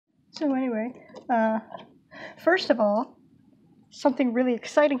So anyway, first of all, something really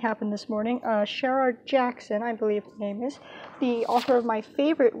exciting happened this morning. Sherrod Jackson, I believe the name is, the author of my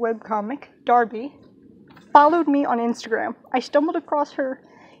favorite webcomic, Darbi, followed me on Instagram. I stumbled across her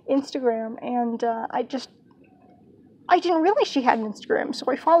Instagram and I didn't realize she had an Instagram, so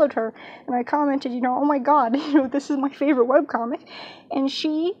I followed her and I commented, oh my god, this is my favorite webcomic. And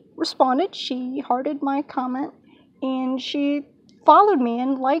she responded, she hearted my comment, and she followed me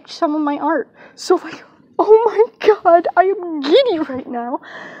and liked some of my art. So like, oh my god, I am giddy right now.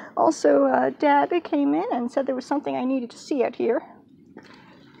 Also, Dad came in and said there was something I needed to see out here.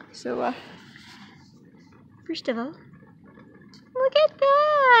 So, first of all, look at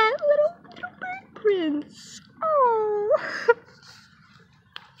that! Little bird prints! Oh!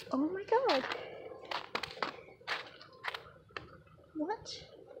 Oh my god. What?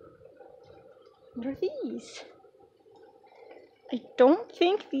 What are these? I don't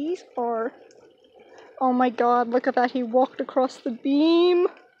think these are... Oh my god, look at that, he walked across the beam.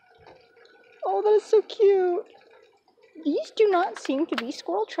 Oh, that is so cute. These do not seem to be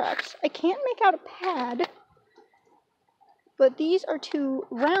squirrel tracks. I can't make out a pad, but these are too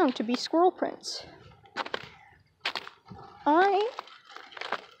round to be squirrel prints. I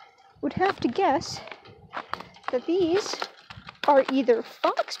would have to guess that these are either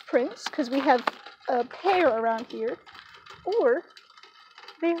fox prints, because we have a pair around here, or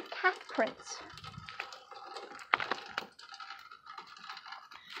they're cat prints.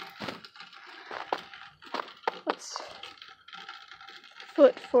 Let's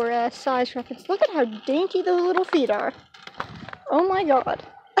foot for size reference. Look at how dainty those little feet are. Oh my god.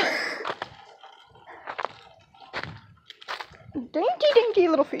 Dainty, dainty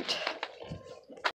little feet.